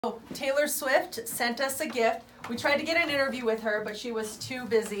Taylor Swift sent us a gift. We tried to get an interview with her, but she was too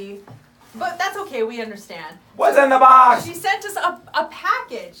busy. But that's okay, we understand. What's in the box? She sent us a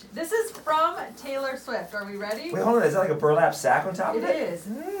package. This is from Taylor Swift. Are we ready? Wait, hold on. Is that like a burlap sack on top of It it? is.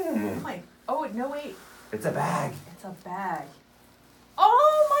 Oh, no, wait. It's a bag. It's a bag.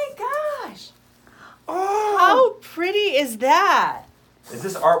 Oh my gosh. Oh. How pretty is that? Is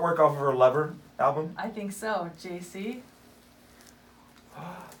this artwork off of her Lover album? I think so, JC.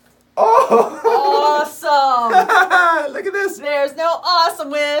 Oh! Awesome. Look at this. There's no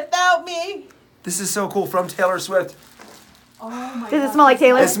awesome without me. This is so cool. From Taylor Swift. Oh my Does it smell like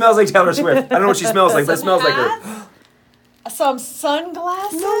Taylor? It smells like Taylor Swift. I don't know what she smells like, but it smells like her. Some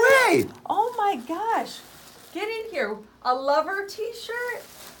sunglasses. No way. Oh my gosh. Get in here. A Lover t-shirt.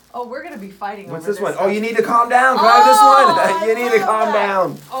 Oh, we're going to be fighting What's over this one? stuff. Oh, you need to calm down. Can I have this one? You need to calm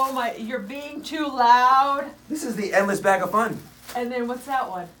down. Oh my, you're being too loud. This is the endless bag of fun. And then what's that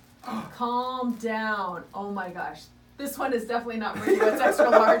one? Calm down. Oh my gosh. This one is definitely not for you. It's extra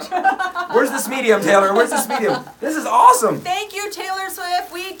large. Where's this medium, Taylor? Where's this medium? This is awesome. Thank you, Taylor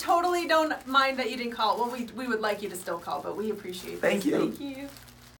Swift. We totally don't mind that you didn't call. Well, we would like you to still call, but we appreciate it. Thank you. Thank you.